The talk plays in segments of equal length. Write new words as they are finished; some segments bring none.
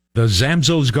The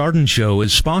Zamzows Garden Show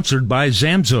is sponsored by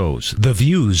Zamzows. The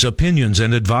views, opinions,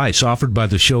 and advice offered by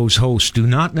the show's hosts do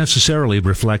not necessarily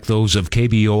reflect those of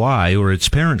KBOI or its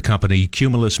parent company,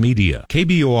 Cumulus Media.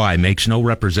 KBOI makes no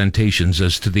representations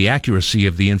as to the accuracy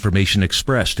of the information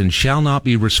expressed and shall not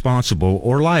be responsible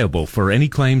or liable for any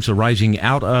claims arising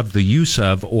out of the use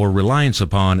of or reliance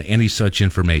upon any such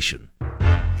information.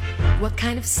 What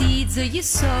kind of seeds are you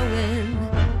sowing?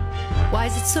 Why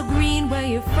is it so green where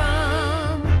you're from?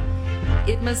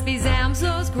 It must be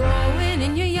Zamzows growing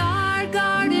in your yard,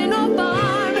 garden, or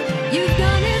barn. You've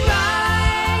done it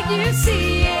right, you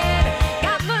see it.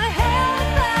 Got the help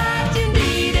that you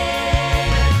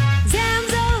needed.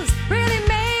 Zamzows really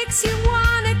makes you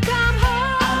want to come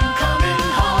home. I'm coming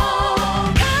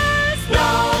home, 'cause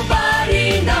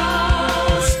nobody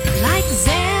knows like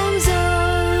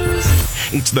Zamzows.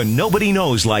 It's the Nobody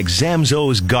Knows Like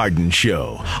Zamzows Garden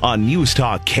Show on News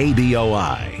Talk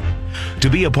KBOI. To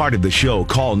be a part of the show,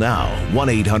 call now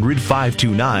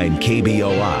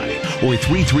 1-800-529-KBOI or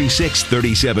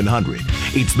 336-3700.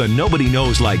 It's the Nobody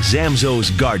Knows Like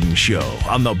Zamzows Garden Show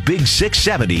on the Big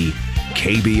 670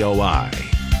 KBOI.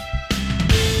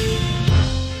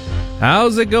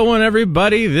 How's it going,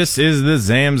 everybody? This is the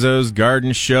Zamzows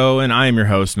Garden Show, and I am your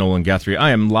host, Nolan Guthrie.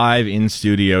 I am live in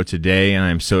studio today, and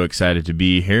I'm so excited to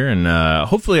be here, and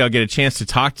hopefully I'll get a chance to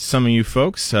talk to some of you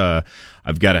folks.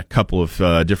 I've got a couple of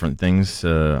different things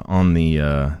on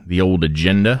the old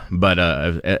agenda, but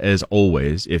as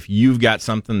always, if you've got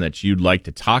something that you'd like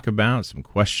to talk about, some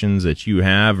questions that you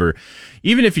have, or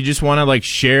even if you just want to like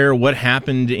share what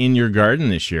happened in your garden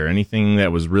this year, anything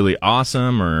that was really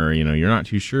awesome, or you're not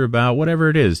too sure about, whatever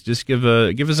it is, just give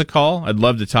us a call. I'd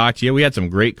love to talk to you. We had some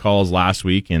great calls last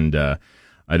week, and I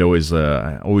always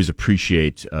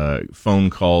appreciate phone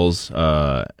calls.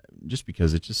 Just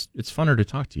because it's funner to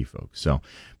talk to you folks. So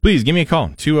please give me a call,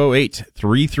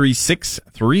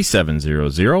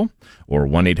 208-336-3700 or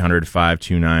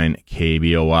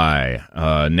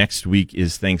 1-800-529-KBOI. Next week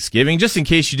is Thanksgiving. Just in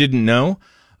case you didn't know,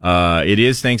 it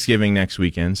is Thanksgiving next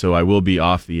weekend, so I will be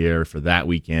off the air for that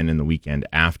weekend and the weekend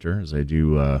after, as I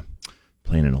do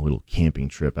planning a little camping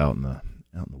trip out in the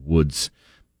woods,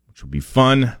 which will be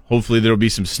fun. Hopefully there'll be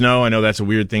some snow. I know that's a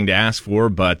weird thing to ask for,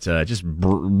 but it just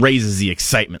raises the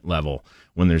excitement level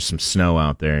when there's some snow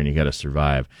out there and you got to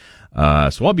survive.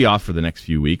 So I'll be off for the next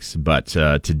few weeks, but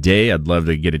today I'd love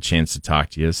to get a chance to talk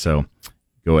to you. So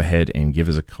go ahead and give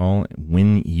us a call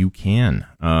when you can.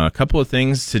 A couple of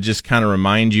things to just kind of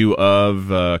remind you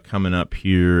of coming up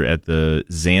here at the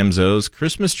Zamzows.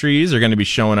 Christmas trees are going to be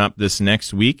showing up this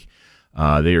next week.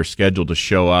 They are scheduled to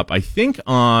show up, I think,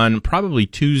 on probably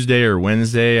Tuesday or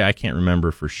Wednesday. I can't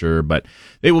remember for sure, but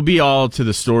they will be all to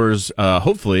the stores,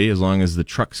 hopefully, as long as the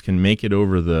trucks can make it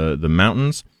over the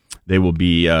mountains. They will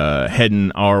be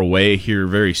heading our way here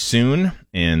very soon,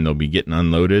 and they'll be getting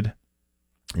unloaded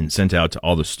and sent out to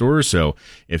all the stores. So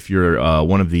if you're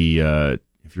one of the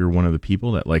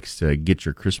people that likes to get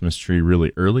your Christmas tree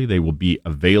really early, they will be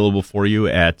available for you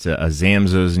at a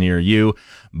Zamzows near you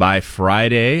by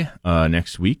Friday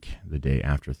next week, the day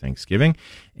after Thanksgiving.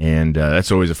 And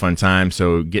that's always a fun time.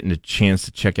 So getting a chance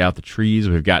to check out the trees.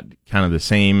 We've got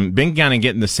been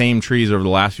getting the same trees over the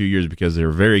last few years because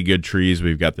they're very good trees.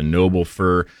 We've got the Noble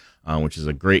Fir, which is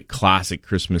a great classic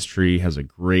Christmas tree, has a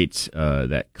great,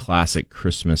 that classic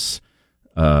Christmas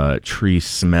tree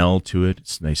smell to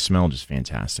it. They smell just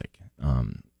fantastic.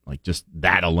 Like just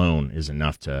that alone is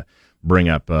enough to bring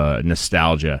up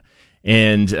nostalgia.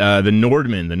 And the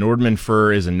Nordman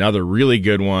fir is another really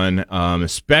good one,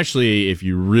 especially if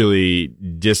you really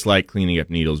dislike cleaning up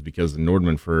needles, because the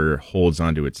Nordman fir holds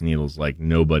onto its needles like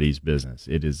nobody's business.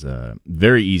 It is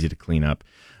very easy to clean up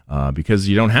because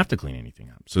you don't have to clean anything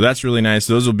up. So that's really nice.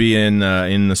 Those will be in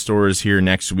the stores here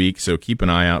next week, so keep an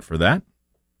eye out for that.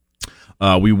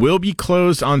 We will be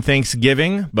closed on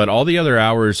Thanksgiving, but all the other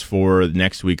hours for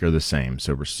next week are the same.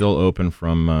 So we're still open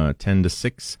from 10 to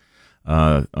 6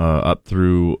 up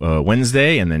through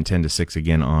Wednesday, and then 10 to 6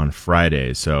 again on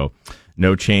Friday. So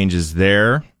no changes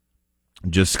there.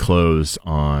 Just close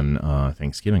on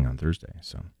Thanksgiving on Thursday.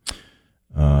 So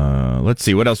let's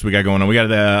see what else we got going on. We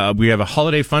have a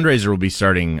holiday fundraiser we'll be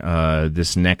starting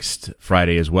this next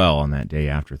Friday as well, on that day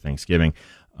after Thanksgiving.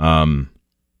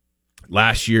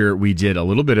 Last year, we did a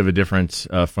little bit of a different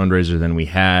fundraiser than we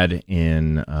had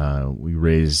we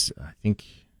raised, I think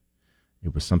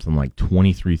it was something like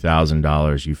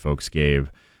 $23,000 you folks gave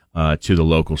to the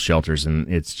local shelters. And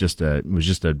it was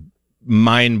just a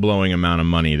mind-blowing amount of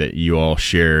money that you all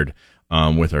shared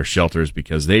with our shelters,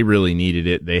 because they really needed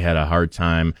it. They had a hard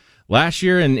time last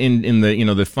year, and in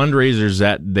the fundraisers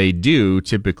that they do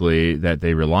typically, that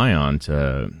they rely on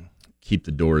to keep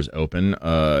the doors open.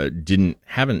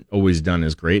 Haven't always done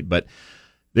as great, but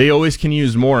they always can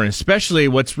use more. And especially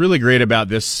what's really great about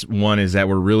this one is that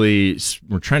we're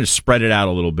trying to spread it out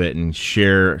a little bit and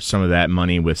share some of that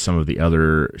money with some of the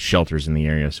other shelters in the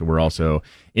area. So we're also,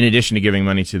 in addition to giving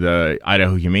money to the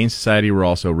Idaho Humane Society, we're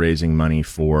also raising money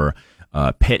for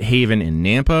Pet Haven in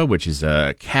Nampa, which is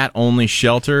a cat-only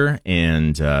shelter,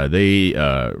 and they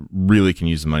really can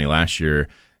use the money. Last year,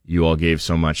 you all gave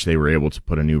so much, they were able to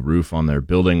put a new roof on their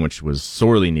building, which was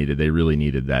sorely needed. They really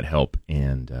needed that help,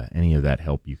 and any of that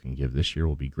help you can give this year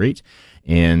will be great.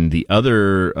 And the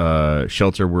other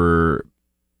shelter we're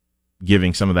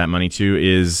giving some of that money to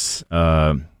is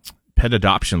Pet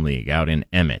Adoption League out in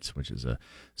Emmett, which is a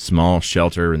small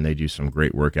shelter, and they do some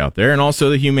great work out there. And also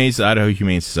the Idaho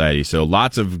Humane Society. So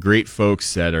lots of great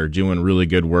folks that are doing really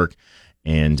good work,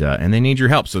 and they need your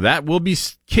help. So that will be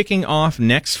kicking off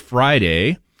next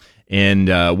Friday. And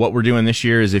what we're doing this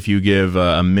year is if you give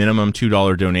a minimum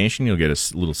 $2 donation, you'll get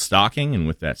a little stocking. And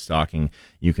with that stocking,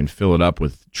 you can fill it up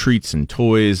with treats and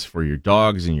toys for your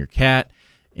dogs and your cat,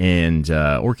 and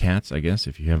or cats, I guess,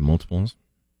 if you have multiples.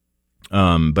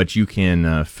 But you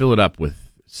can fill it up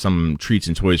with some treats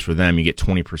and toys for them. You get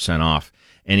 20% off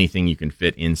anything you can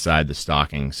fit inside the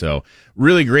stocking. So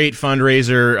really great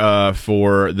fundraiser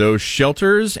for those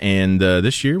shelters. And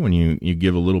this year, when you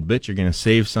give a little bit, you're going to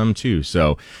save some too.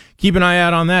 So keep an eye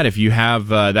out on that. If you have,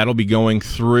 that'll be going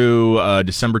through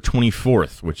December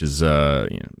 24th, which is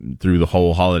through the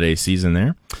whole holiday season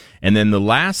there. And then the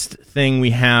last thing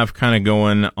we have kind of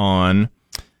going on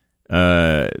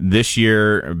this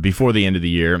year, before the end of the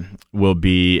year, will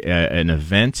be an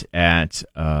event at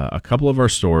a couple of our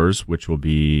stores, which will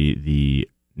be the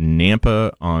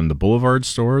Nampa on the Boulevard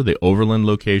store, the Overland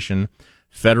location,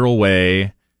 Federal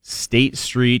Way, State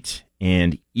Street,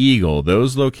 and Eagle.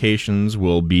 Those locations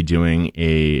will be doing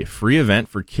a free event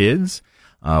for kids,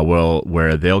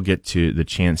 where they'll get to the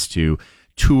chance to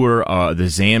tour the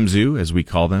Zamzoo, as we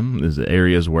call them. There's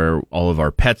areas where all of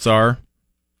our pets are.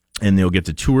 And they'll get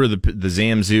to tour the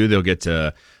Zamzoo. They'll get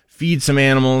to feed some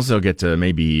animals. They'll get to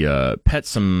maybe pet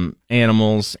some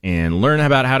animals and learn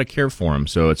about how to care for them.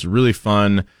 So it's a really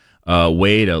fun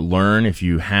way to learn if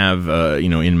you have,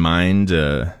 in mind,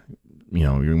 you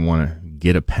want to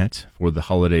get a pet for the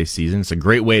holiday season. It's a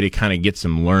great way to kind of get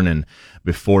some learning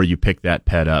before you pick that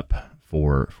pet up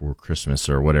for Christmas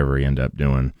or whatever you end up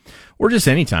doing, or just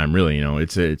anytime, really.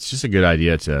 It's just a good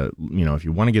idea to, if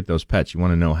you want to get those pets, you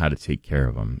want to know how to take care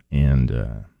of them, and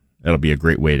that'll be a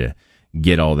great way to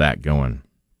get all that going.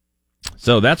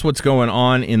 So that's what's going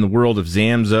on in the world of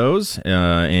Zamzows,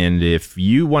 and if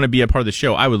you want to be a part of the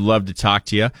show, I would love to talk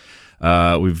to you.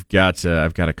 I've got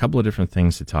a couple of different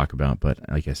things to talk about, but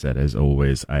like I said, as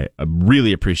always, I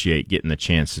really appreciate getting the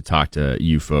chance to talk to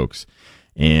you folks.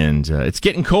 And it's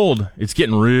getting cold. It's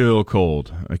getting real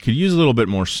cold. I could use a little bit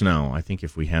more snow. I think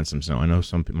if we had some snow. I know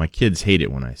my kids hate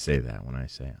it when I say that. When I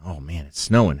say, oh, man, it's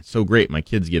snowing. It's so great. My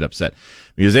kids get upset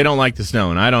because they don't like the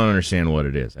snow, and I don't understand what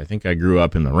it is. I think I grew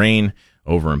up in the rain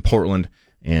over in Portland,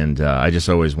 and I just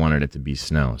always wanted it to be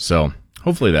snow. So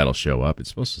hopefully that'll show up. It's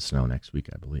supposed to snow next week,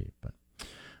 I believe. But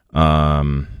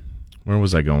where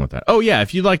was I going with that? Oh, yeah,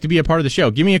 if you'd like to be a part of the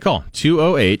show, give me a call,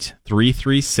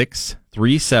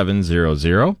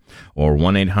 208-336-3700 or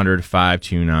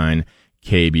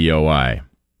 1-800-529-KBOI.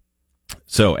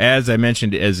 So as I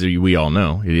mentioned, as we all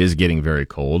know, it is getting very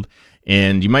cold.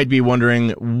 And you might be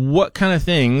wondering, what kind of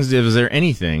things, is there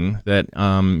anything that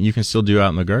you can still do out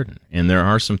in the garden? And there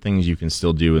are some things you can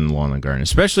still do in the lawn and garden,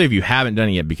 especially if you haven't done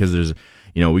it yet, because there's,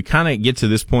 we kind of get to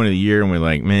this point of the year and we're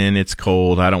like, man, it's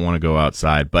cold. I don't want to go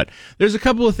outside. But there's a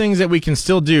couple of things that we can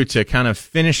still do to kind of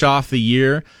finish off the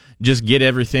year, just get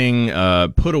everything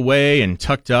put away and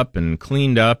tucked up and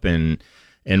cleaned up. And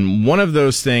one of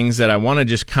those things that I want to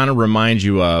just kind of remind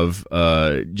you of,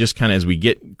 just kind of as we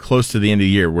get close to the end of the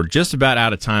year, we're just about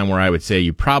out of time where I would say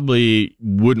you probably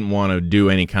wouldn't want to do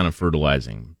any kind of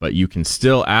fertilizing, but you can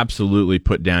still absolutely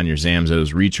put down your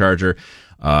Zamzows Recharger.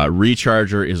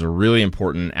 Recharger is a really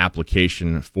important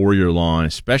application for your lawn,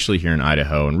 especially here in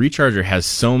Idaho. And Recharger has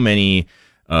so many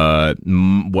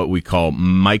what we call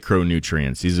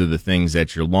micronutrients. These are the things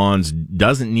that your lawns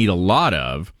doesn't need a lot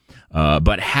of,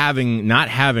 but not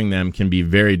having them can be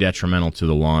very detrimental to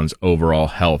the lawn's overall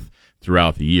health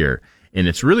throughout the year. And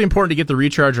it's really important to get the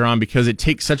Recharger on because it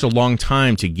takes such a long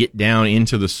time to get down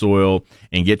into the soil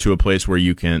and get to a place where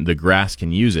the grass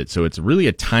can use it. So it's really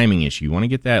a timing issue. You want to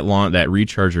get that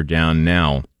Recharger down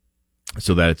now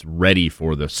so that it's ready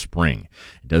for the spring.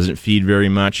 It doesn't feed very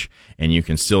much, and you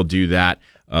can still do that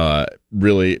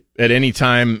really at any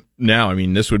time now. I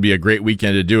mean, this would be a great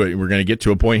weekend to do it. We're going to get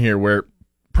to a point here where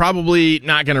probably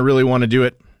not going to really want to do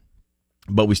it,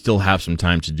 but we still have some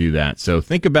time to do that. So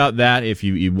think about that. If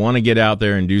you want to get out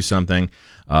there and do something,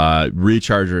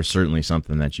 recharger is certainly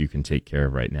something that you can take care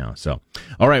of right now. So,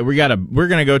 all right, we're going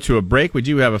to go to a break. We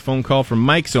do have a phone call from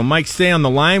Mike. So, Mike, stay on the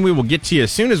line. We will get to you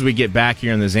as soon as we get back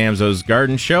here in the Zamzows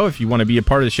Garden Show. If you want to be a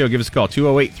part of the show, give us a call,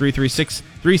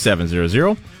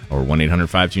 208-336-3700 or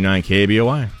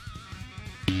 1-800-529-KBOI.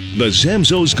 The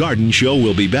Zamzows Garden Show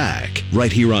will be back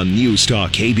right here on News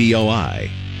Talk KBOI.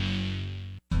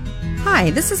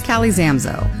 Hi, this is Callie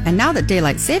Zamzo, and now that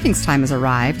daylight savings time has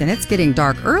arrived and it's getting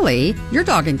dark early, your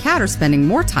dog and cat are spending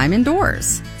more time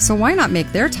indoors. So why not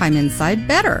make their time inside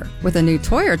better with a new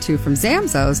toy or two from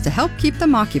Zamzows to help keep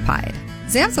them occupied?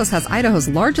 Zamzows has Idaho's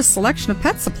largest selection of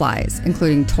pet supplies,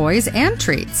 including toys and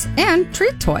treat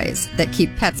toys that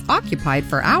keep pets occupied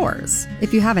for hours.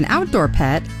 If you have an outdoor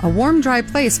pet, a warm, dry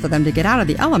place for them to get out of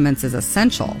the elements is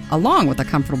essential, along with a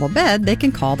comfortable bed they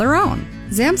can call their own.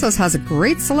 Zamzows has a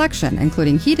great selection,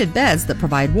 including heated beds that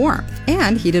provide warmth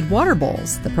and heated water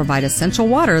bowls that provide essential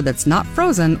water that's not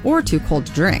frozen or too cold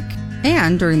to drink.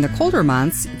 And during the colder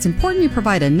months, it's important you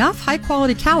provide enough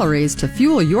high-quality calories to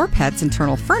fuel your pet's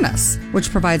internal furnace,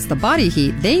 which provides the body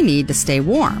heat they need to stay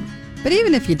warm. But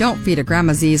even if you don't feed a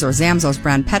Grandma Z's or Zamzows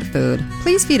brand pet food,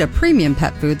 please feed a premium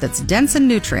pet food that's dense in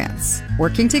nutrients.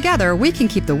 Working together, we can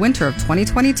keep the winter of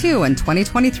 2022 and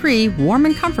 2023 warm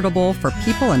and comfortable for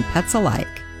people and pets alike.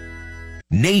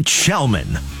 Nate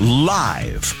Shellman,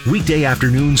 live, weekday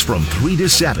afternoons from 3 to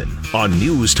 7 on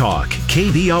News Talk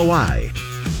KBOI.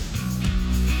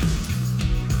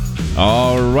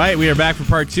 All right, we are back for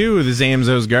part 2 of the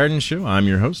Zamzows Garden Show. I'm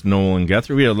your host, Nolan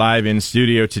Guthrie. We are live in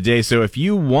studio today, so if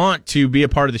you want to be a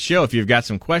part of the show, if you've got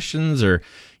some questions or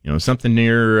something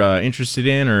you're interested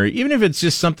in, or even if it's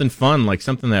just something fun, like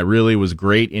something that really was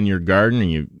great in your garden and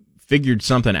you figured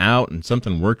something out and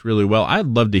something worked really well, I'd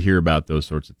love to hear about those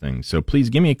sorts of things. So please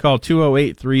give me a call,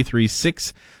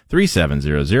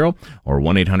 208-336-3700 or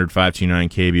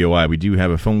 1-800-529-KBOI. We do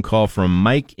have a phone call from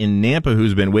Mike in Nampa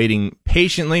who's been waiting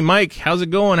patiently. Mike, how's it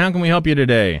going? How can we help you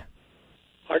today?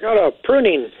 I got a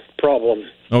pruning problem.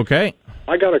 Okay.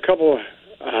 I got a couple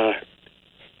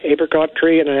apricot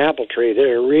tree and an apple tree that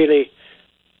really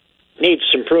need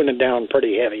some pruning down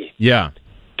pretty heavy. Yeah.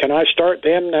 Can I start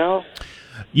them now?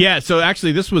 Yeah, so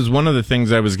actually this was one of the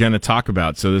things I was going to talk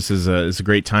about. So this is a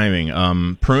great timing.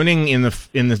 Pruning in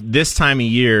this time of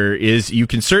year is, you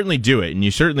can certainly do it, and you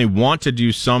certainly want to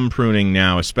do some pruning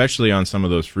now, especially on some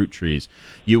of those fruit trees.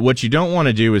 What you don't want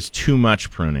to do is too much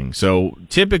pruning. So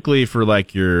typically for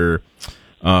like your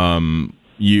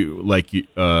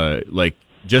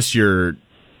just your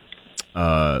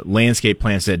landscape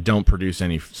plants that don't produce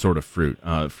any sort of fruit.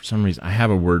 For some reason, I have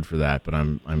a word for that, but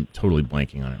I'm totally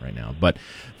blanking on it right now. But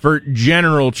for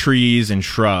general trees and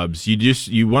shrubs,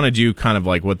 you want to do kind of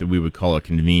like what we would call a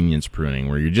convenience pruning,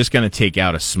 where you're just going to take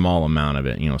out a small amount of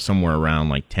it, somewhere around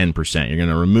like 10%. You're going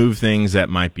to remove things that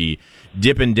might be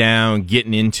dipping down,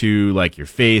 getting into like your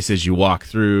face as you walk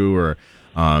through, or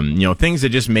things that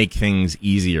just make things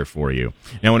easier for you.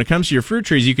 Now, when it comes to your fruit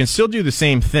trees, you can still do the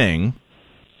same thing.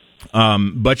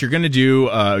 But you're going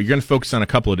to focus on a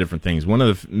couple of different things. One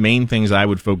of the main things I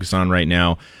would focus on right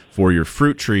now for your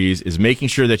fruit trees is making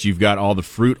sure that you've got all the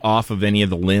fruit off of any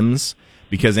of the limbs,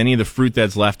 because any of the fruit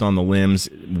that's left on the limbs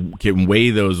can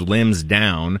weigh those limbs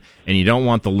down, and you don't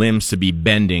want the limbs to be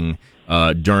bending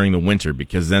during the winter,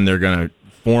 because then they're going to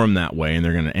form that way and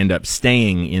they're going to end up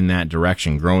staying in that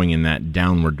direction, growing in that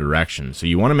downward direction. So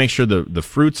you want to make sure the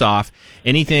fruit's off.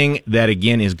 Anything that,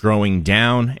 again, is growing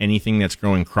down, anything that's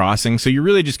growing crossing. So you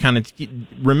really just kind of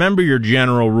remember your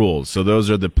general rules. So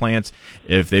those are the plants,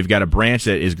 if they've got a branch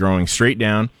that is growing straight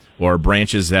down, or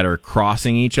branches that are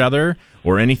crossing each other,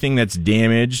 or anything that's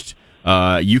damaged,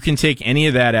 you can take any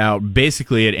of that out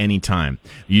basically at any time.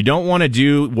 You don't want to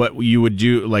do what you would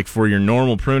do like for your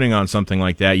normal pruning on something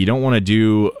like that. You don't want to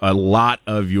do a lot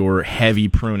of your heavy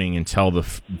pruning until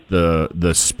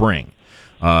the spring.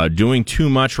 Doing too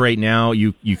much right now,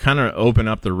 you kind of open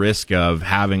up the risk of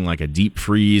having like a deep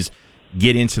freeze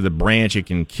get into the branch. It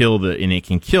can kill it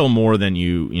can kill more than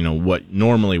what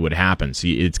normally would happen. So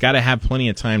it's got to have plenty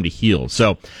of time to heal.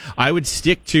 So I would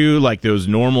stick to like those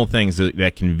normal things,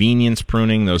 that convenience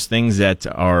pruning, those things that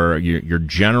are your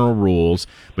general rules,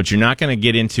 but you're not going to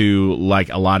get into like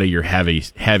a lot of your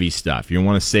heavy stuff. You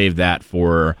want to save that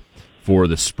for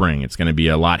the spring. It's going to be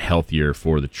a lot healthier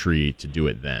for the tree to do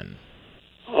it then.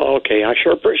 Okay, I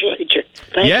sure appreciate you.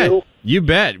 Thank you. You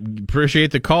bet.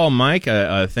 Appreciate the call, Mike.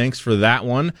 Thanks for that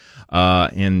one.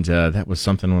 And that was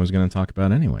something I was going to talk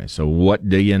about anyway. So what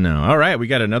do you know? All right, we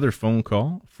got another phone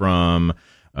call from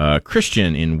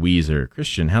Christian in Weiser.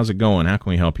 Christian, how's it going? How can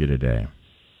we help you today?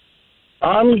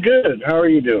 I'm good. How are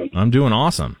you doing? I'm doing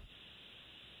awesome.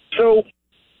 So,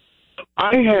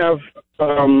 I have,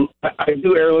 I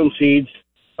do heirloom seeds.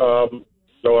 So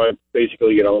I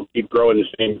basically, keep growing the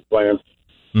same plants.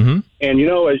 Mm-hmm. And,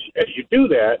 as you do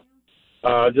that,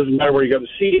 it doesn't matter where you got the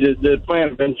seed, the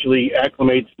plant eventually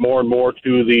acclimates more and more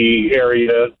to the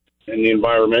area and the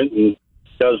environment and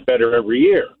does better every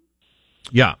year.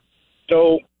 Yeah.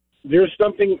 So there's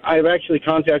something, I've actually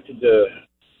contacted the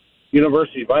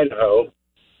University of Idaho,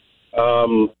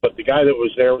 but the guy that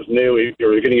was there was new. They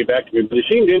were going to get back to me, but they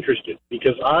seemed interested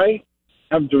because I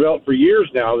have developed for years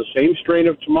now the same strain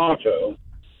of tomato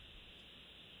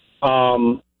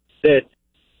that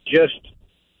just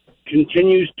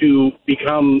continues to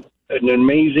become an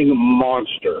amazing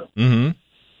monster. Mm-hmm.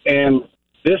 And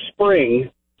this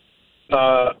spring,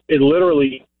 it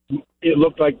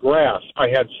looked like grass. I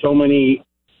had so many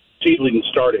seedlings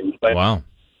starting. Wow.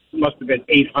 It must have been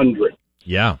 800.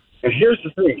 Yeah. And here's the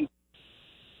thing.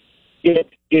 It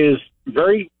is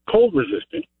very cold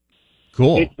resistant.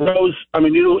 Cool. It grows,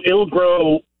 it'll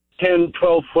grow 10,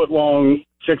 12 foot long,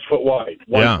 6 foot wide,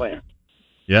 one plant.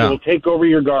 Yeah. It will take over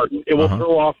your garden. It will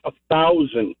throw off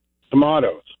 1,000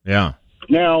 tomatoes. Yeah.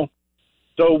 Now,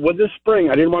 so with this spring,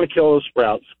 I didn't want to kill those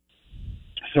sprouts.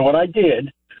 So what I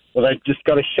did was I just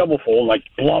got a shovelful,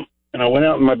 plump, and I went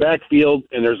out in my back field,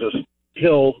 and there's this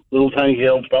hill, little tiny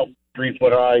hill, about 3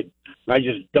 foot high, and I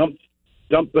just dumped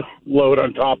the load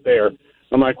on top there.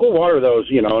 I'm like, we'll water those,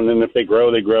 and then if they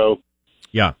grow, they grow.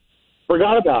 Yeah.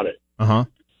 Forgot about it. Uh-huh.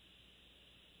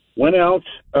 Went out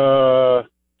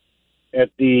at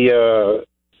the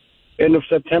end of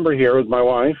September here with my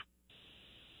wife,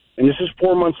 and this is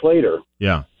 4 months later.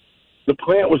 Yeah. The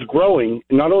plant was growing,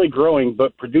 and not only growing,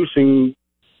 but producing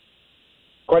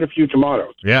quite a few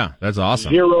tomatoes. Yeah, that's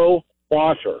awesome. 0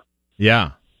 water.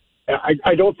 Yeah.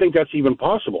 I don't think that's even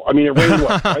possible. It rained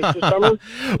twice this summer?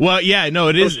 Well, yeah, no,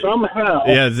 it is. Somehow.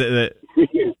 Yeah,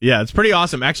 yeah, it's pretty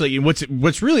awesome. Actually,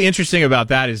 what's really interesting about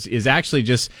that is actually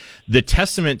just the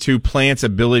testament to plants'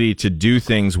 ability to do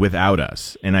things without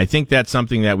us. And I think that's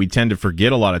something that we tend to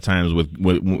forget a lot of times with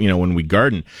when we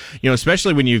garden.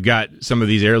 Especially when you've got some of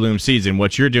these heirloom seeds, and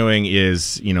what you're doing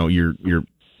is you're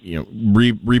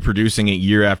reproducing it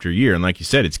year after year. And like you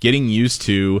said, it's getting used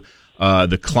to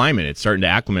the climate. It's starting to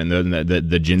acclimate, and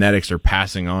the genetics are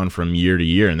passing on from year to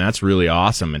year, and that's really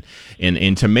awesome.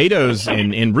 And tomatoes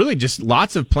and really just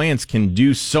lots of plants can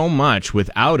do so much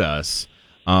without us.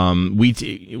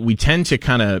 We tend to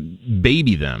kind of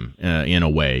baby them in a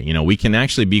way. We can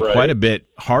actually be quite a bit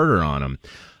harder on them.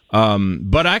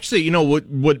 But actually,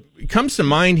 what comes to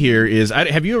mind here is,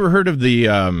 have you ever heard of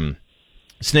the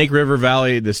Snake River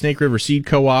Valley, the Snake River Seed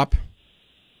Co-op?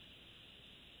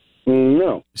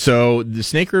 No. So the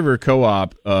Snake River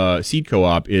Co-op, Seed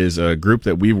Co-op, is a group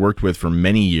that we've worked with for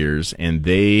many years, and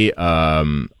they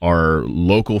are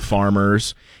local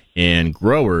farmers and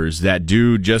growers that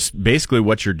do just basically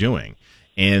what you're doing.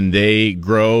 And they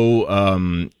grow,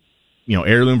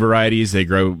 heirloom varieties. They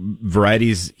grow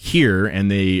varieties here,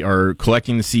 and they are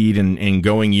collecting the seed and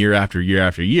going year after year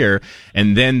after year.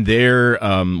 And then they're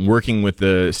working with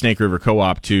the Snake River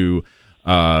Co-op to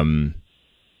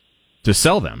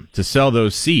sell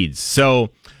those seeds. So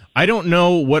I don't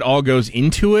know what all goes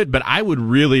into it, but I would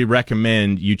really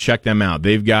recommend you check them out.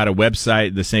 They've got a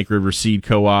website, the Snake River Seed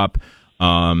Co-op,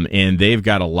 and they've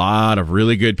got a lot of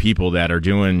really good people that are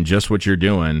doing just what you're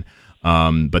doing.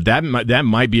 But that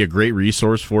might be a great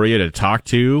resource for you to talk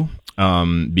to,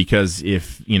 because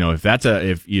if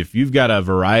you've got a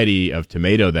variety of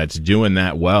tomato that's doing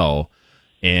that well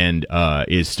and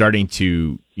is starting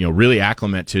to really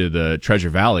acclimate to the Treasure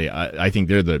Valley, I think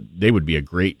they would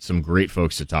be some great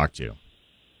folks to talk to.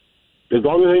 As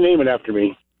long as they name it after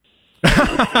me.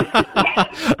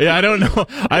 Yeah, I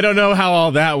don't know how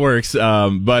all that works,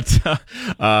 but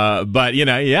you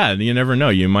never know.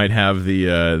 You might have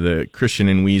the Christian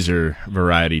and Weiser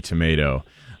variety tomato.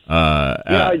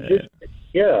 I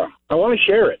want to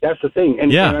share it. That's the thing.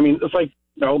 And it's like,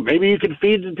 maybe you could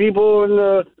feed the people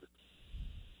in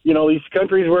these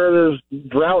countries where there's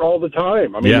drought all the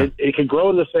time. It could grow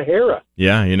in the Sahara.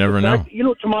 Yeah, you never know.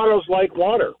 Tomatoes like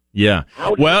water. Yeah.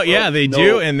 Well, yeah, they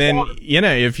do. And then,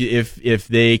 if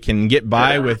they can get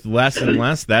by with less and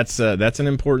less, that's an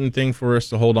important thing for us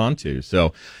to hold on to.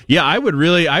 So, yeah, I would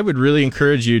really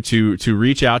encourage you to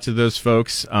reach out to those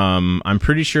folks. I'm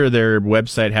pretty sure their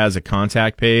website has a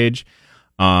contact page.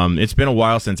 It's been a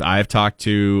while since I've talked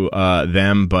to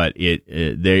them, but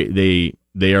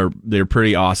they're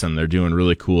pretty awesome. They're doing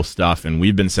really cool stuff, and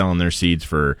we've been selling their seeds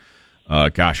for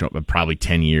probably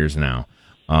 10 years now.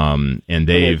 And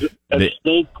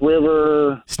Snake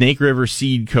River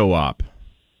Seed Co-op.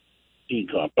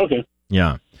 Seed Co-op. Okay.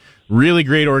 Yeah. Really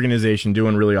great organization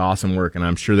doing really awesome work, and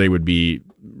I'm sure they would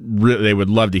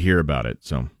love to hear about it.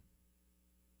 So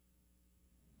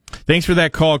thanks for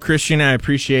that call, Christian. I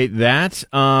appreciate that.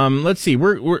 Let's see.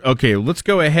 We're okay. Let's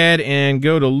go ahead and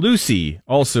go to Lucy,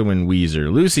 also in Weiser.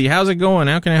 Lucy, how's it going?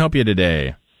 How can I help you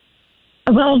today?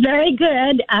 Well, very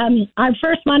good. I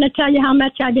first want to tell you how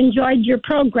much I've enjoyed your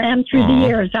program through the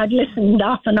years. I've listened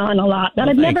off and on a lot, but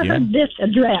I've never heard this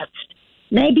addressed.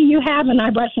 Maybe you have, and I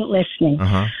wasn't listening.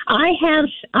 I have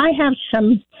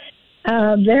some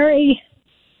very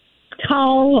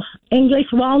tall English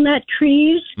walnut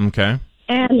trees. Okay.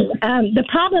 And the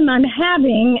problem I'm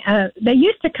having, they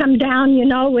used to come down,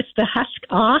 with the husk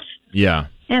off. Yeah.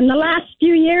 And the last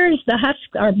few years, the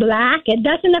husks are black. It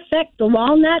doesn't affect the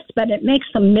walnuts, but it makes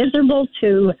them miserable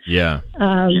to,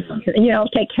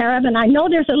 take care of. And I know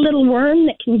there's a little worm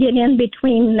that can get in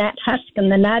between that husk and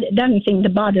the nut. It doesn't seem to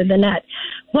bother the nut.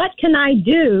 What can I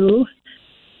do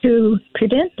to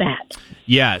prevent that?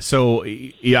 Yeah. So,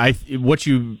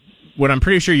 what I'm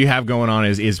pretty sure you have going on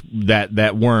is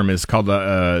that worm is called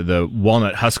the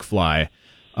walnut husk fly.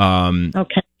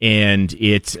 Okay. And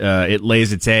it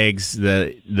lays its eggs.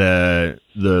 The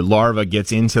larva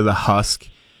gets into the husk.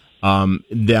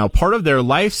 Now, part of their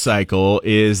life cycle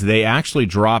is they actually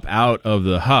drop out of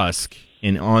the husk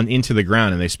and on into the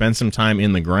ground, and they spend some time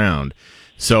in the ground.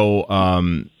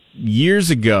 So, years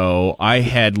ago, I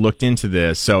had looked into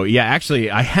this. So, yeah,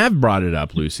 actually, I have brought it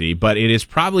up, Lucy, but it has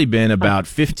probably been about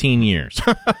 15 years.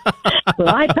 Well,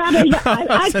 I probably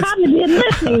been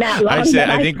listening that long,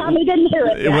 I probably didn't hear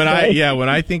it when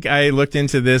I think I looked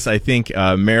into this, I think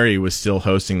Mary was still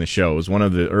hosting the show. It was one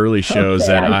of the early shows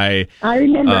that I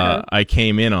remember I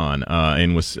came in on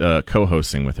and was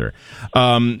co-hosting with her.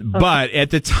 But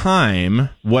at the time,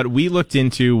 what we looked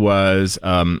into was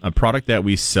a product that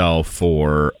we sell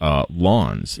for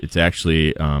lawns. It's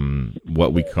actually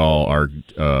what we call our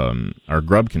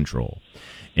grub control.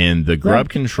 And the grub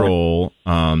control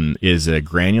is a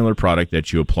granular product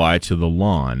that you apply to the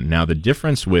lawn. Now, the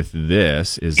difference with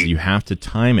this is you have to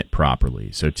time it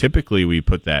properly. So typically we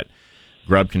put that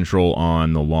grub control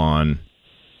on the lawn,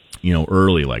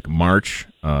 early, like March,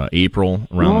 April,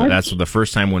 around. That's the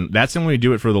first time when we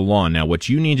do it for the lawn. Now, what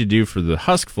you need to do for the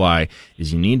husk fly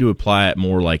is you need to apply it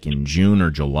more like in June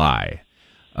or July.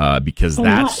 Because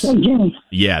that's when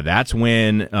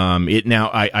it now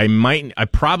I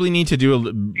probably need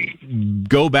to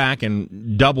go back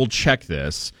and double check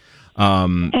this.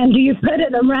 And do you put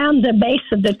it around the base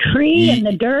of the tree in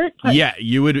the dirt? Yeah,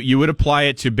 you would apply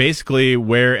it to basically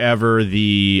wherever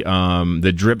the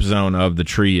drip zone of the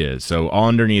tree is. So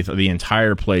underneath the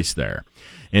entire place there.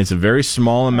 And it's a very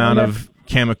small amount of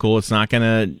chemical. It's not going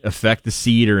to affect the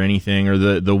seed or anything or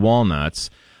the walnuts.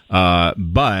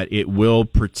 But it will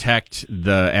protect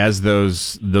as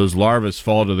those larvae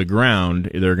fall to the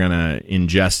ground, they're going to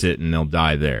ingest it and they'll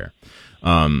die there.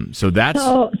 So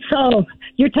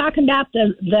you're talking about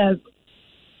the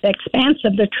expanse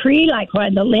of the tree, like where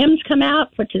the limbs come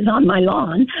out, which is on my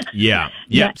lawn. Yeah.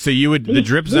 So the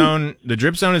drip zone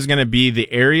is going to be the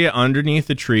area underneath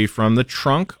the tree from the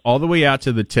trunk all the way out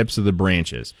to the tips of the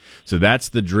branches. So that's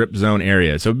the drip zone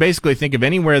area. So basically think of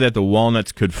anywhere that the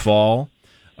walnuts could fall.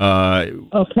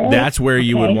 That's where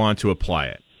you would want to apply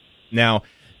it. Now,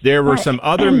 there were some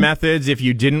other methods if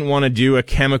you didn't want to do a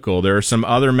chemical. There are some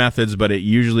other methods, but it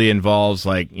usually involves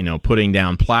putting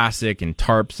down plastic and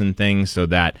tarps and things so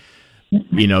that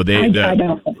if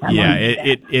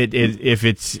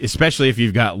it's especially if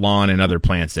you've got lawn and other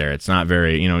plants there, it's not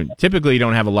very typically you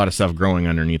don't have a lot of stuff growing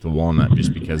underneath the walnut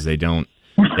just because they don't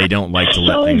like to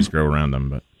let things grow around them,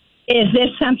 but. Is this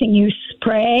something you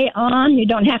spray on? You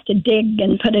don't have to dig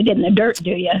and put it in the dirt, do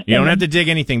you? You don't have to dig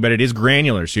anything, but it is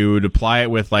granular. So you would apply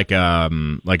it with like a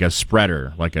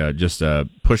spreader, just a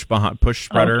push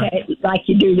spreader. Okay, like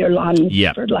you do your lawn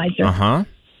fertilizer. Yep.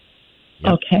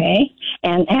 Okay,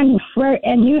 and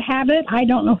you have it. I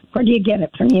don't know, where do you get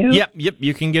it from? You? Yep.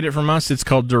 You can get it from us. It's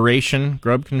called Duration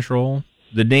Grub Control.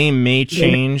 The name may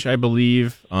change, I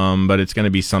believe, but it's going to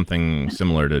be something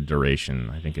similar to Duration.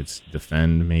 I think it's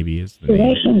Defend, maybe, is the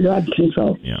Duration name. Drug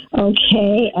Control. Yeah.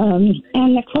 Okay. And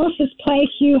the closest place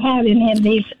you have any of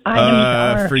these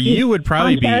items for you would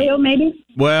probably Ontario, maybe?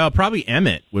 Well, probably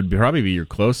Emmett would probably be your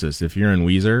closest if you're in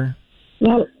Weiser.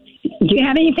 Well, do you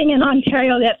have anything in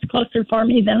Ontario that's closer for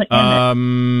me than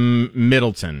Emmett?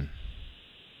 Middleton.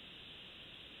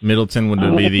 Middleton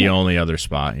would be the only other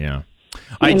spot, yeah.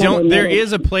 There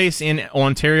is a place in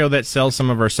Ontario that sells some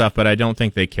of our stuff, but I don't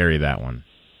think they carry that one.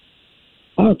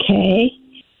 Okay.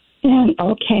 And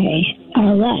okay,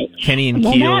 all right. Kenny and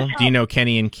Keel. Do you know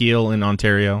Kenny and Keel in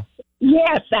Ontario?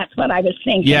 Yes, that's what I was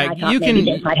thinking. Yeah, I thought you maybe can.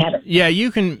 they might have it. Yeah, you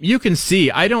can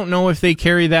see. I don't know if they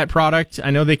carry that product.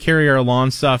 I know they carry our lawn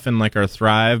stuff and like our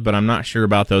Thrive, but I'm not sure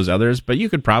about those others. But you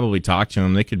could probably talk to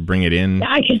them. They could bring it in.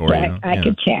 I could check. You. I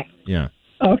could check. Yeah.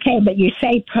 Okay, but you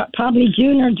say probably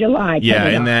June or July. Yeah,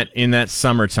 in that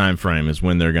summer time frame is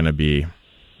when they're going to be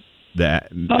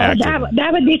that active.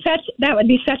 That would be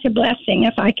such a blessing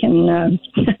if I can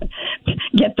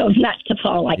get those nuts to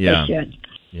fall like they should.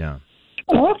 Yeah.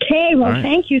 Okay, well, right.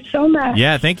 Thank you so much.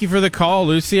 Yeah, thank you for the call,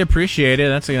 Lucy. Appreciate it.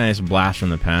 That's a nice blast from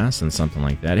the past and something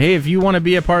like that. Hey, if you want to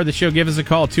be a part of the show, give us a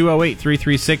call,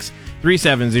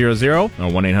 208-336-3700 or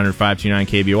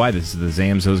 1-800-529-KBOI. This is the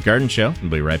Zamzows Garden Show.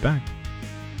 We'll be right back.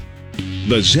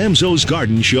 The Zamzows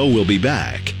Garden Show will be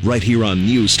back right here on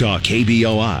News Talk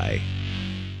KBOI.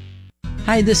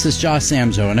 Hi, this is Josh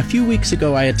Zamzo, and a few weeks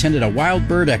ago I attended a wild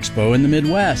bird expo in the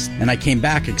Midwest, and I came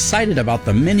back excited about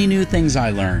the many new things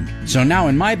I learned. So now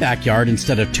in my backyard,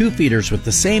 instead of 2 feeders with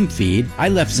the same feed, I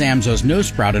left Zamzo's No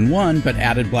Sprout in one, but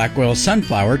added Black Oil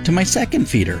Sunflower to my second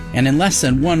feeder. And in less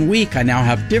than 1 week, I now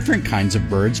have different kinds of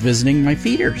birds visiting my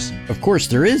feeders. Of course,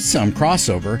 there is some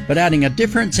crossover, but adding a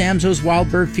different Zamzo's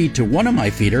wild bird feed to one of my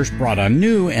feeders brought a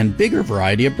new and bigger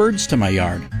variety of birds to my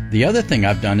yard. The other thing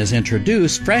I've done is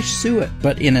introduce fresh suet,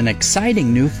 but in an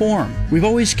exciting new form. We've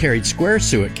always carried square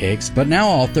suet cakes, but now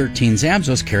all 13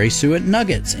 Zamzows carry suet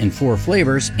nuggets in 4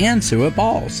 flavors and suet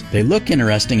balls. They look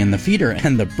interesting in the feeder,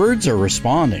 and the birds are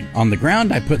responding. On the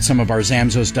ground, I put some of our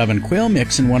Zamzows dove and quail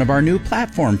mix in one of our new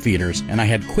platform feeders, and I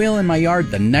had quail in my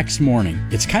yard the next morning.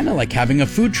 It's kind of like having a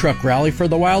food truck rally for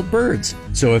the wild birds.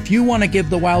 So if you want to give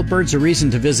the wild birds a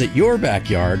reason to visit your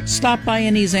backyard, stop by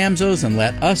any Zamzows and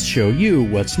let us show you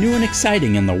what's new and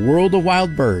exciting in the world of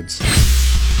wild birds.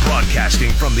 Broadcasting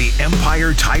from the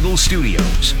Empire Title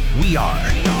Studios, we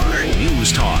are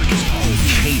News Talk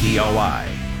KBOI.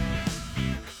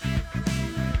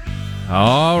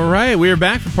 All right, we are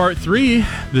back for part 3,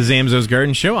 the Zamzows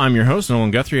Garden Show. I'm your host,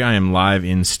 Nolan Guthrie. I am live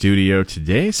in studio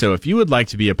today. So if you would like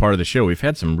to be a part of the show, we've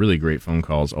had some really great phone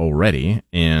calls already.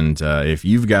 And if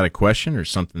you've got a question or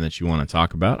something that you want to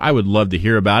talk about, I would love to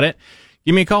hear about it.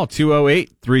 Give me a call,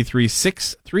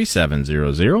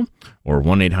 208-336-3700 or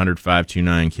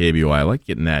 1-800-529-KBOI. I like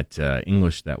getting that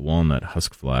English, that walnut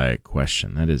husk fly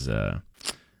question. That is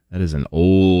an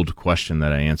old question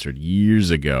that I answered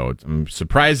years ago. I'm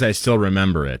surprised I still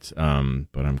remember it, but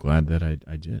I'm glad that I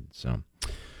did. So,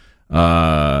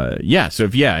 so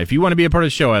if you want to be a part of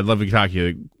the show, I'd love to talk to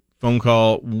you. Phone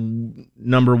call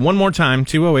number one more time,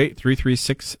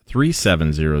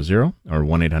 208-336-3700 or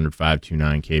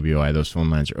 1-800-529-KBOI. Those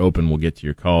phone lines are open. We'll get to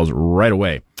your calls right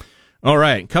away. All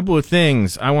right, a couple of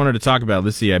things I wanted to talk about.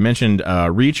 Let's see, I mentioned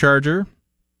Recharger,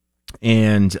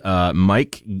 and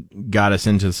Mike got us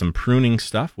into some pruning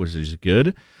stuff, which is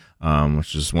good,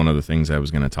 which is one of the things I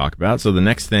was going to talk about. So the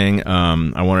next thing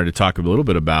I wanted to talk a little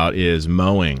bit about is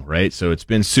mowing, right? So it's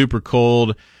been super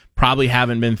cold. Probably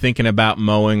haven't been thinking about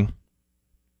mowing,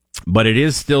 but it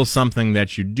is still something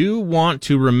that you do want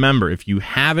to remember. If you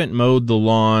haven't mowed the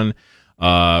lawn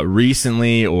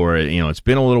recently, or it's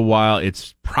been a little while,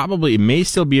 it may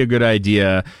still be a good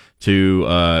idea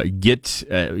to get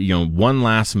one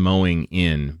last mowing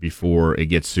in before it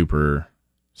gets super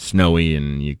snowy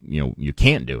and you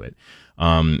can't do it.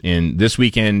 And this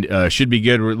weekend should be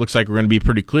good. It looks like we're going to be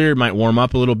pretty clear. It might warm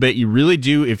up a little bit. You really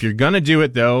do. If you're going to do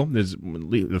it, though,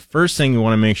 the first thing you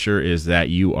want to make sure is that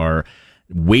you are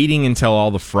waiting until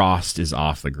all the frost is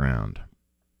off the ground.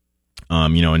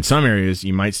 In some areas,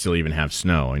 you might still even have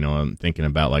snow. I'm thinking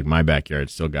about like my backyard,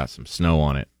 still got some snow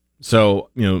on it. So,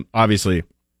 obviously,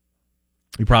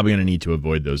 you're probably going to need to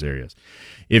avoid those areas.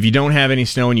 If you don't have any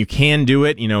snow and you can do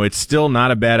it, it's still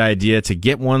not a bad idea to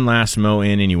get one last mow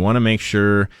in, and you want to make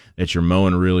sure that you're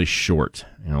mowing really short.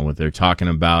 What they're talking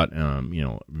about,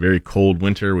 very cold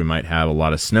winter, we might have a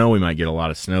lot of snow. We might get a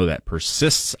lot of snow that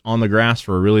persists on the grass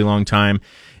for a really long time.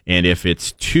 And if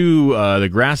it's the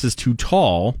grass is too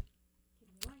tall,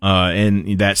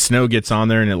 and that snow gets on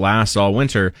there and it lasts all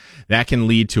winter, that can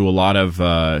lead to a lot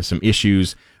of some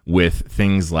issues with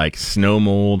things like snow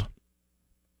mold.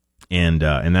 And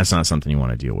that's not something you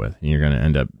want to deal with. And you're going to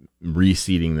end up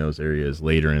reseeding those areas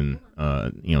later in,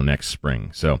 next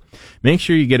spring. So make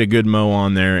sure you get a good mow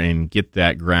on there and get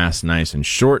that grass nice and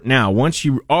short. Now, once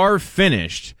you are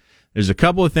finished, there's a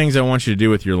couple of things I want you to do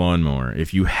with your lawnmower.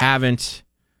 If you haven't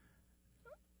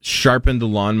sharpened the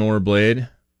lawnmower blade,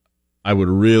 I would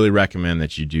really recommend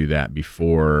that you do that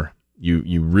before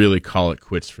you really call it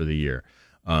quits for the year.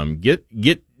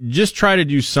 just try to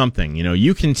do something.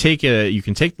 You can take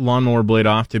the lawnmower blade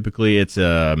off. Typically, it's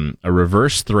a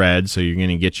reverse thread, so you're going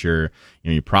to get you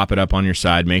prop it up on your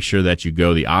side. Make sure that you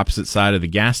go the opposite side of the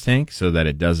gas tank so that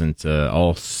it doesn't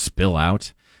all spill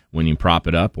out when you prop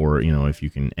it up, or if you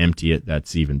can empty it,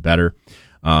 that's even better.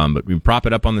 But we prop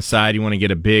it up on the side. You want to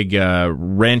get a big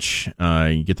wrench.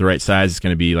 You get the right size. It's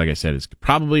going to be, like I said, it's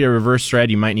probably a reverse thread.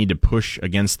 You might need to push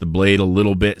against the blade a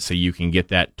little bit so you can get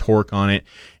that torque on it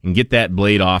and get that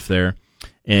blade off there.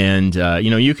 And,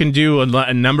 you can do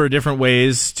a number of different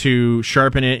ways to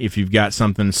sharpen it. If you've got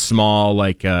something small,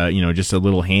 like, just a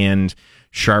little hand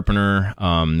sharpener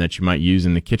that you might use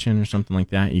in the kitchen or something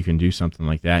like that, you can do something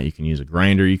like that. You can use a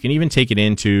grinder. You can even take it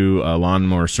into a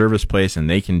lawnmower service place and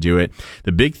they can do it.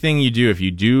 The big thing you do, if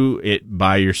you do it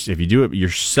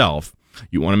yourself,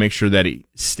 you want to make sure that it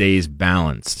stays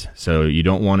balanced. So you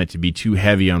don't want it to be too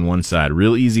heavy on one side.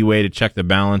 Real easy way to check the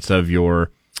balance of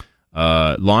your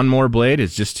lawnmower blade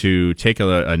is just to take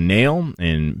a nail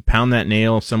and pound that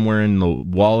nail somewhere in the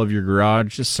wall of your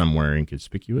garage, just somewhere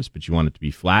inconspicuous, but you want it to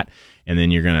be flat. And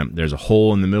then there's a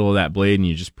hole in the middle of that blade, and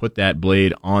you just put that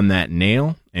blade on that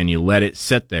nail and you let it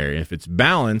sit there. If it's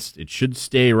balanced, it should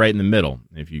stay right in the middle.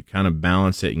 If you kind of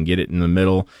balance it and get it in the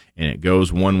middle and it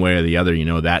goes one way or the other,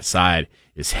 that side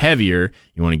is heavier.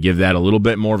 You want to give that a little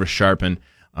bit more of a sharpen,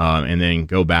 and then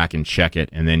go back and check it,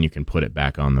 and then you can put it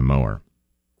back on the mower.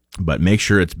 But make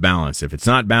sure it's balanced. If it's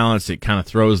not balanced, it kind of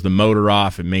throws the motor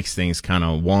off. It makes things kind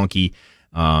of wonky,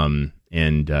 and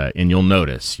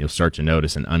you'll start to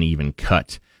notice an uneven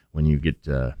cut when you get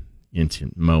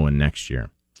into mowing next year.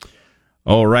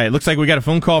 All right, looks like we got a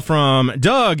phone call from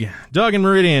Doug in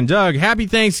Meridian. Doug, happy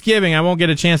Thanksgiving. I won't get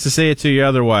a chance to say it to you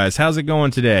otherwise. How's it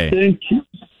going today?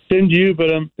 Thank you, but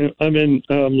I'm in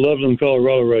Loveland,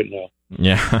 Colorado right now.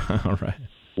 Yeah, all right.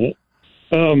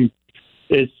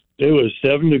 It was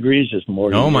 7 degrees this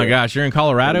morning. Oh, my gosh. You're in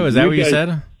Colorado? Is that what you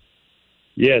said?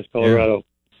 Yes, Colorado. Yeah.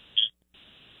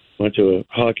 Went to a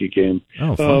hockey game.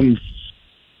 Oh, fun.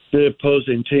 The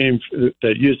opposing team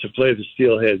that used to play the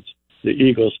Steelheads, the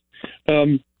Eagles.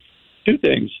 2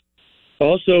 things.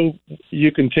 Also,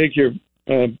 you can take your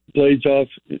blades off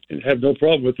and have no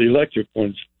problem with the electric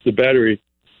ones, the battery.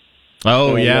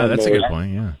 Oh, yeah, that's a good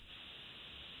point, yeah.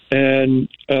 And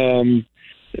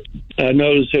I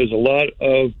noticed there's a lot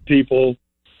of people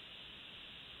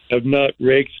have not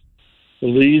raked the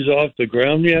leaves off the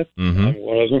ground yet. Mm-hmm. I'm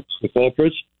one of them, the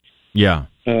culprits. Yeah.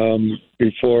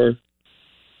 Before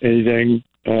anything.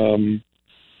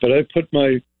 But I put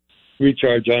my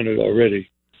recharge on it already.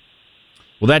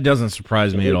 Well, that doesn't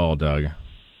surprise me at all, Doug.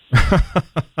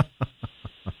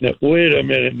 Now, wait a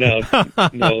minute now,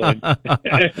 Nolan.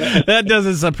 That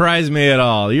doesn't surprise me at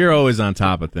all. You're always on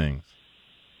top of things.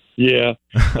 Yeah.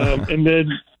 And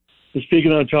then,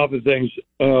 speaking on top of things,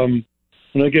 when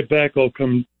I get back, I'll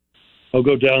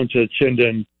go down to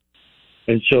Chinden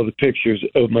and show the pictures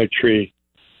of my tree.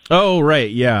 Oh,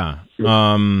 right, yeah.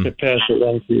 To pass it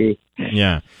on to you.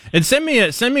 Yeah. And send me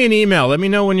an email. Let me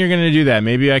know when you're going to do that.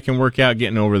 Maybe I can work out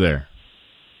getting over there.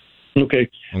 Okay.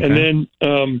 And then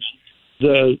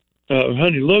the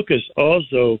honey locust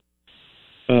also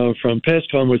from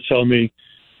Pestcom would tell me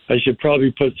I should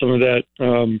probably put some of that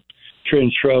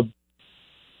trim shrub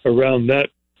around that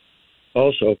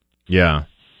also. Yeah.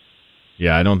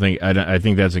 Yeah, I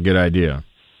think that's a good idea.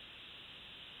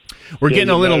 We're getting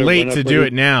a little late to do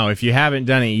it now. If you haven't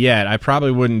done it yet, I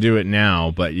probably wouldn't do it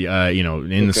now, but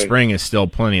in the spring is still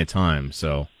plenty of time,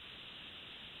 so.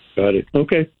 Got it.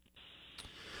 Okay.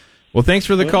 Well, thanks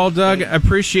for the call, Doug. I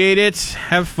appreciate it.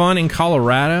 Have fun in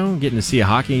Colorado, getting to see a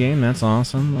hockey game. That's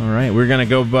awesome. All right, we're going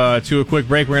to go to a quick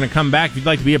break. We're going to come back. If you'd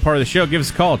like to be a part of the show, give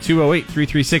us a call,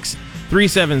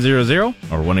 208-336-3700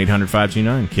 or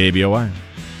 1-800-529-KBOI.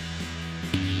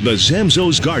 The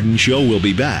Zamzows Garden Show will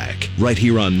be back right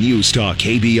here on News Talk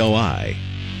KBOI.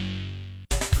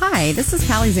 Hi, this is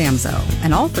Callie Zamzo,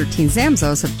 and all 13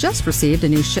 Zamzos have just received a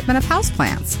new shipment of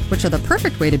houseplants, which are the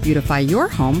perfect way to beautify your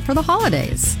home for the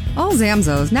holidays. All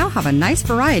Zamzos now have a nice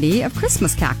variety of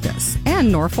Christmas cactus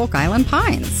and Norfolk Island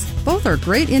pines. Both are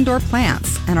great indoor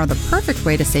plants and are the perfect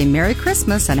way to say Merry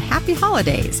Christmas and Happy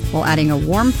Holidays while adding a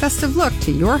warm, festive look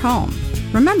to your home.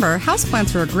 Remember,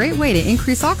 houseplants are a great way to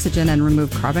increase oxygen and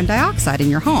remove carbon dioxide in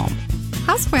your home.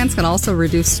 Houseplants can also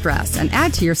reduce stress and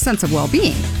add to your sense of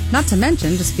well-being, not to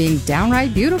mention just being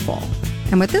downright beautiful.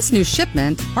 And with this new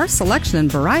shipment, our selection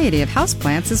and variety of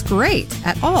houseplants is great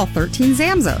at all 13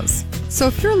 Zamzos. So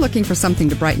if you're looking for something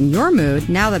to brighten your mood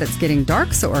now that it's getting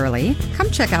dark so early, come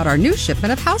check out our new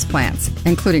shipment of houseplants,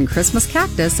 including Christmas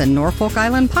cactus and Norfolk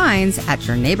Island pines at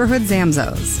your neighborhood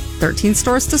Zamzows. 13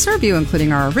 stores to serve you,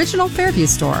 including our original Fairview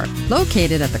store,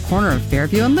 located at the corner of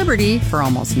Fairview and Liberty for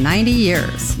almost 90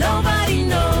 years. Nobody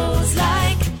knows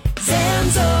like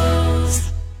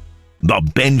Zamzows.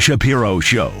 The Ben Shapiro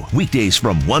Show, weekdays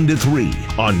from 1 to 3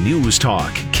 on News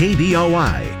Talk,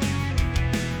 KBOI.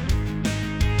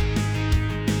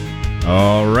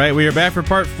 All right, we are back for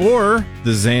part 4,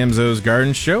 the Zamzows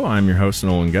Garden Show. I'm your host,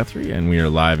 Nolan Guthrie, and we are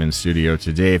live in studio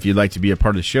today. If you'd like to be a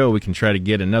part of the show, we can try to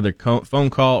get another phone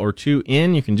call or two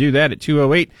in. You can do that at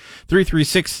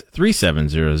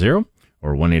 208-336-3700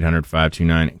 or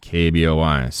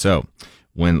 1-800-529-KBOI. So,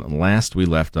 when last we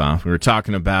left off, we were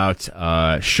talking about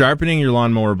sharpening your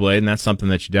lawnmower blade, and that's something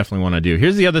that you definitely want to do.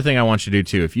 Here's the other thing I want you to do,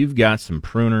 too. If you've got some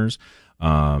pruners,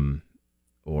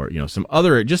 or, some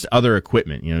other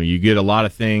equipment, you get a lot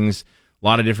of things, a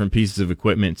lot of different pieces of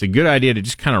equipment. It's a good idea to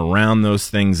just kind of round those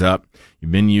things up.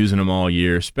 You've been using them all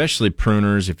year, especially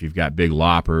pruners. If you've got big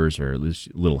loppers or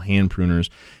little hand pruners,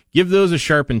 give those a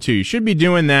sharpen too. You should be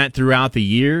doing that throughout the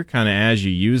year, kind of as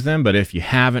you use them. But if you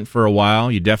haven't for a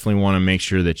while, you definitely want to make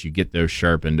sure that you get those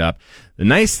sharpened up. The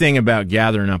nice thing about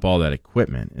gathering up all that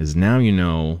equipment is now you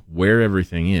know where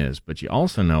everything is, but you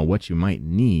also know what you might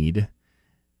need.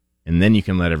 And then you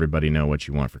can let everybody know what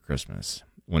you want for Christmas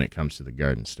when it comes to the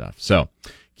garden stuff. So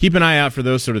keep an eye out for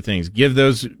those sort of things. Give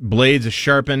those blades a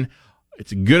sharpen.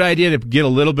 It's a good idea to get a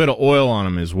little bit of oil on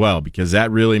them as well, because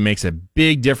that really makes a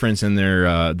big difference in their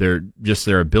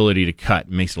ability to cut.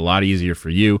 It makes it a lot easier for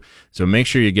you. So make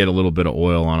sure you get a little bit of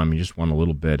oil on them. You just want a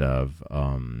little bit of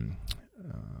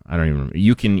I don't even remember.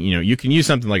 You can use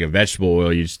something like a vegetable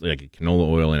oil, you just like a canola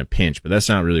oil in a pinch, but that's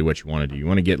not really what you want to do. You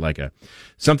want to get like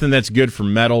something that's good for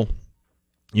metal.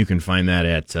 You can find that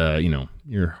at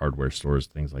your hardware stores,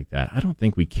 things like that. I don't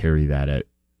think we carry that at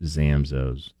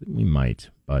Zamzows. We might,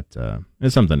 but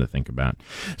it's something to think about.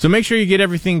 So make sure you get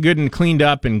everything good and cleaned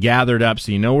up and gathered up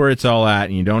so you know where it's all at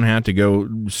and you don't have to go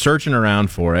searching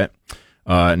around for it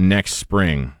next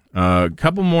spring. A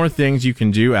couple more things you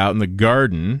can do out in the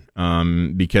garden,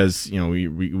 because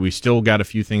we still got a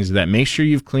few things of that. Make sure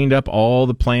you've cleaned up all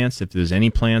the plants. If there's any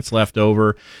plants left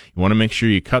over, you want to make sure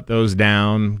you cut those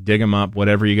down, dig them up,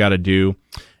 whatever you got to do,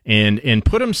 and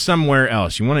put them somewhere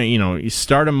else. You want to you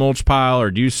start a mulch pile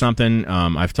or do something.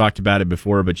 I've talked about it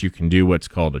before, but you can do what's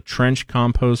called a trench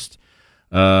compost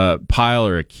pile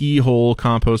or a keyhole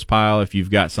compost pile if you've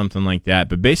got something like that.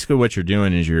 But basically what you're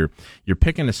doing is you're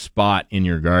picking a spot in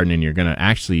your garden and you're going to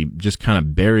actually just kind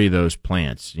of bury those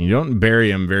plants. You don't bury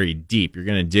them very deep. You're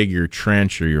going to dig your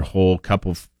trench or your hole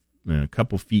couple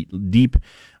feet deep.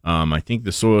 I think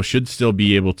the soil should still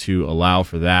be able to allow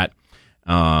for that.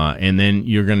 And then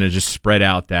you're going to just spread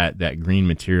out that green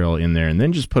material in there and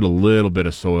then just put a little bit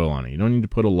of soil on it. You don't need to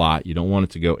put a lot. You don't want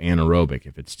it to go anaerobic.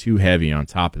 If it's too heavy on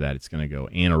top of that, it's going to go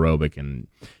anaerobic and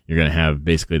you're going to have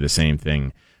basically the same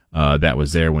thing that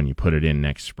was there when you put it in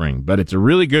next spring. But it's a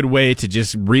really good way to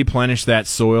just replenish that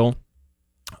soil.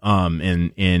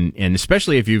 And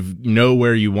especially if you know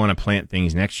where you want to plant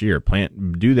things next year,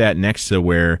 do that next to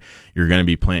where you're going to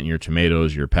be planting your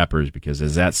tomatoes, your peppers, because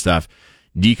as that stuff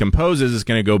decomposes, it's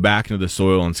going to go back into the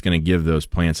soil and it's going to give those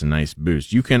plants a nice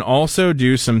boost. You can also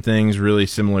do some things really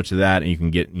similar to that, and you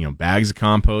can get bags of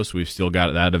compost. We've still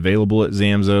got that available at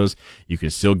Zamzows. You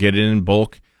can still get it in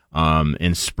bulk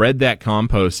and spread that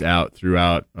compost out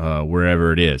throughout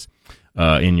wherever it is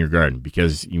in your garden,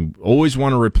 because you always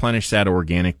want to replenish that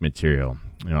organic material.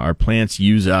 Our plants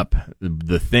use up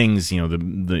the things,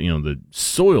 the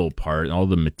soil part, all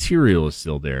the material is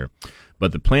still there,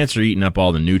 but the plants are eating up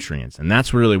all the nutrients, and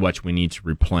that's really what we need to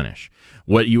replenish.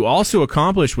 What you also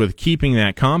accomplish with keeping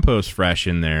that compost fresh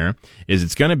in there is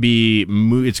it's going to be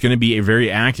very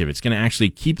active. It's going to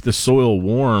actually keep the soil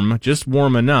warm, just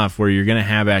warm enough where you're going to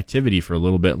have activity for a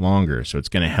little bit longer. So it's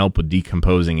going to help with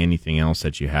decomposing anything else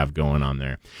that you have going on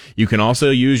there. You can also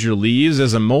use your leaves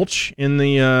as a mulch in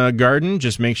the garden.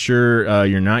 Just make sure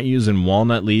you're not using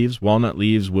walnut leaves. Walnut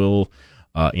leaves will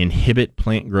inhibit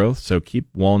plant growth, so keep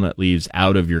walnut leaves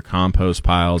out of your compost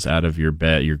piles, out of your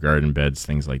garden beds,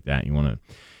 things like that. You want to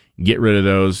get rid of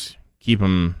those. Keep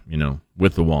them,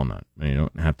 with the walnut. You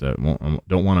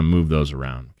don't want to move those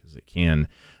around because it can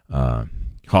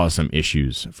cause some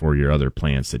issues for your other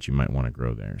plants that you might want to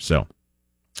grow there. So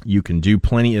you can do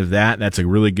plenty of that. That's a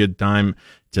really good time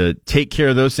to take care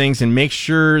of those things and make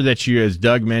sure that you, as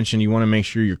Doug mentioned, you want to make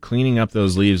sure you're cleaning up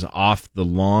those leaves off the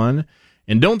lawn.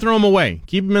 And don't throw them away.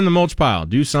 Keep them in the mulch pile.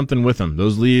 Do something with them.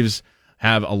 Those leaves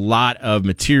have a lot of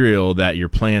material that your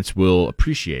plants will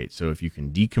appreciate. So if you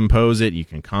can decompose it, you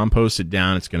can compost it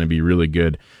down, it's going to be really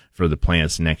good for the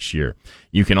plants next year.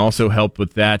 You can also help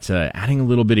with that. Adding a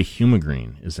little bit of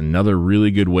Humigreen is another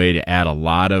really good way to add a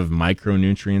lot of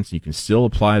micronutrients. You can still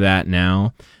apply that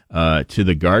now to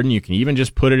the garden. You can even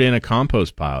just put it in a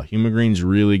compost pile. Humigreen's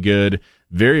really good,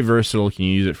 very versatile. You can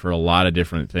use it for a lot of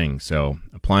different things. So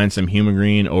applying some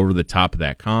Humigreen over the top of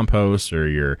that compost or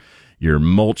your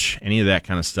mulch, any of that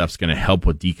kind of stuff is going to help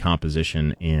with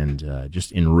decomposition and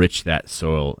just enrich that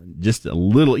soil just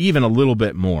even a little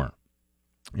bit more.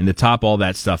 And to top all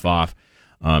that stuff off,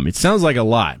 it sounds like a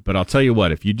lot, but I'll tell you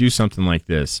what, if you do something like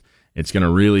this, it's going to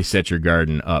really set your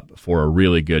garden up for a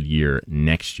really good year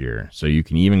next year. So you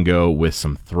can even go with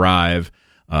some Thrive.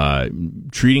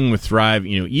 Treating with Thrive,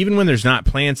 even when there's not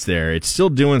plants there, it's still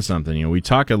doing something. We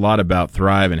talk a lot about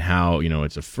Thrive and how,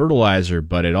 it's a fertilizer,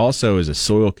 but it also is a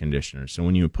soil conditioner. So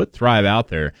when you put Thrive out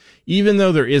there, even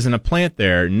though there isn't a plant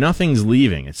there, nothing's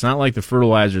leaving. It's not like the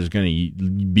fertilizer is going to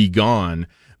be gone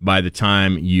by the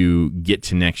time you get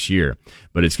to next year,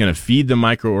 but it's going to feed the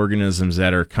microorganisms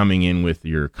that are coming in with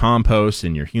your compost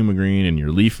and your Humigreen and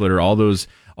your leaf litter.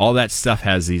 All that stuff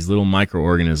has these little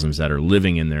microorganisms that are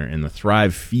living in there, and the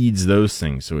Thrive feeds those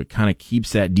things. So it kind of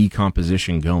keeps that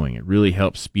decomposition going. It really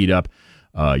helps speed up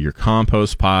your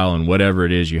compost pile and whatever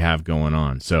it is you have going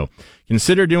on. So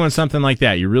consider doing something like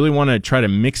that. You really want to try to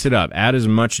mix it up. Add as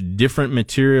much different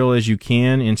material as you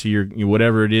can into your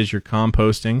whatever it is you're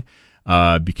composting,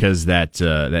 because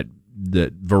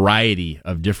the variety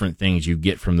of different things you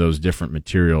get from those different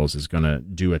materials is going to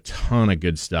do a ton of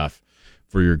good stuff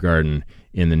for your garden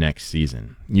in the next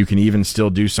season. You can even still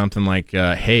do something like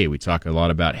hay. We talk a lot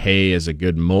about hay as a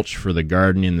good mulch for the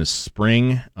garden in the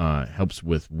spring. Helps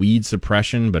with weed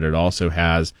suppression, but it also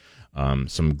has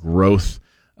some growth,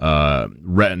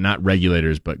 not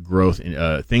regulators, but growth,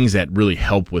 things that really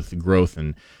help with growth.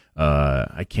 And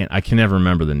I can never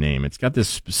remember the name. It's got this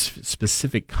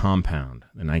specific compound,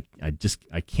 and I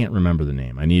can't remember the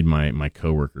name. I need my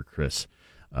coworker Chris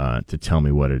to tell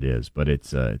me what it is, but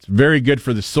it's very good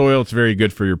for the soil. It's very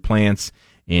good for your plants,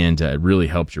 and it really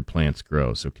helps your plants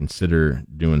grow. So consider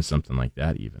doing something like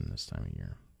that even this time of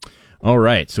year. All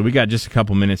right, so we got just a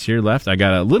couple minutes here left. I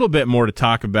got a little bit more to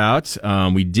talk about.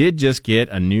 We did just get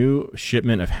a new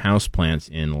shipment of houseplants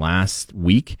in last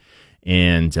week,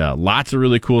 and lots of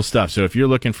really cool stuff. So if you're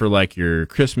looking for like your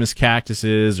Christmas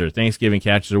cactuses or Thanksgiving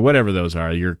cactuses or whatever those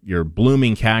are, your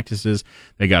blooming cactuses,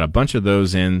 they got a bunch of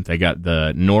those in. They got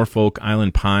the Norfolk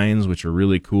Island pines, which are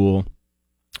really cool.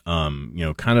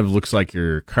 Kind of looks like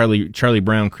your Charlie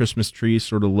Brown Christmas tree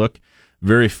sort of look.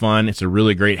 Very fun. It's a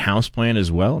really great houseplant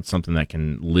as well. It's something that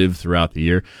can live throughout the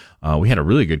year. We had a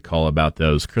really good call about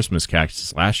those Christmas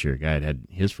cactuses last year. A guy had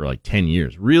his for like 10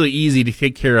 years. Really easy to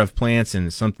take care of plants, and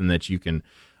it's something that you can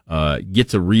get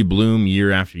to rebloom year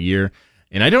after year.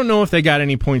 And I don't know if they got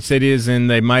any poinsettias in.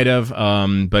 They might have.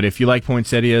 But if you like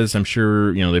poinsettias, I'm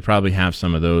sure, they probably have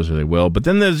some of those, or they will. But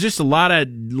then there's just a lot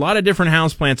of different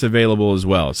houseplants available as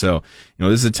well. So,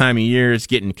 this is a time of year. It's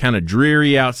getting kind of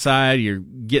dreary outside. You're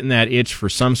getting that itch for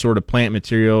some sort of plant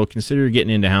material. Consider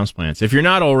getting into houseplants if you're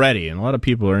not already. And a lot of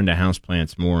people are into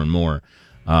houseplants more and more.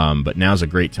 But now's a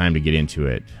great time to get into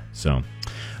it. So,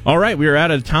 all right, we are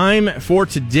out of time for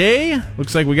today.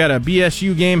 Looks like we got a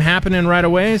BSU game happening right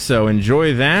away, so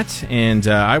enjoy that. And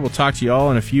I will talk to you all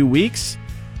in a few weeks.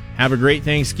 Have a great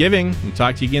Thanksgiving. We'll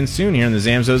talk to you again soon here on the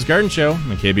Zamzows Garden Show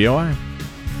on KBOI.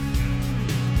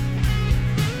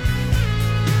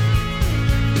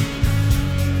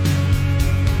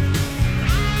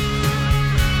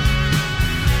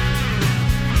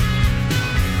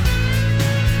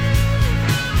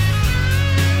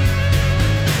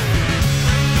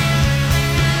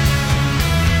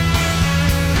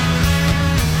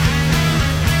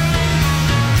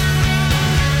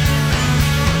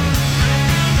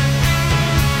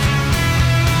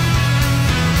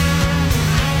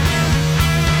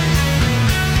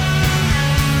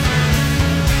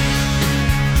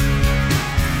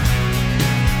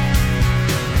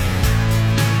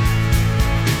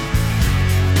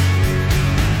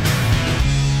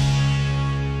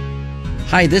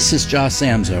 Hi, this is Josh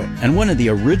Zamzo, and one of the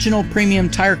original premium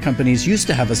tire companies used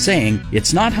to have a saying,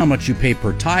 it's not how much you pay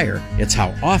per tire, it's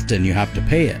how often you have to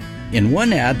pay it. In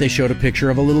one ad, they showed a picture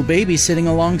of a little baby sitting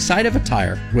alongside of a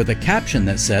tire with a caption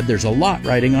that said, there's a lot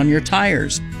riding on your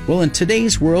tires. Well, in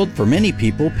today's world, for many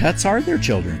people, pets are their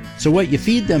children. So what you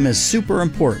feed them is super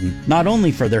important, not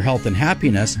only for their health and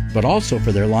happiness, but also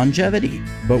for their longevity.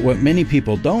 But what many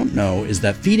people don't know is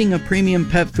that feeding a premium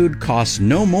pet food costs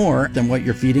no more than what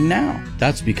you're feeding now.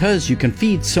 That's because you can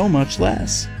feed so much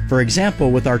less. For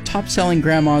example, with our top-selling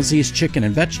Grandma Z's chicken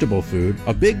and vegetable food,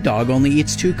 a big dog only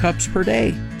eats 2 cups per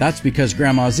day. That's because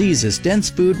Grandma Z's is dense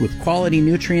food with quality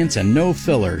nutrients and no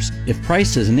fillers. If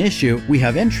price is an issue, we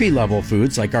have entry-level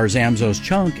foods like our Zamzows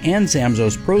Chunk and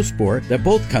Zamzows Pro Sport that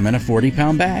both come in a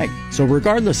 40-pound bag. So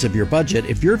regardless of your budget,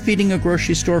 if you're feeding a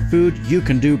grocery store food, you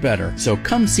can do better. So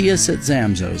come see us at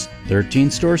Zamzows.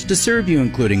 13 stores to serve you,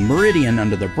 including Meridian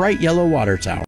under the bright yellow water tower.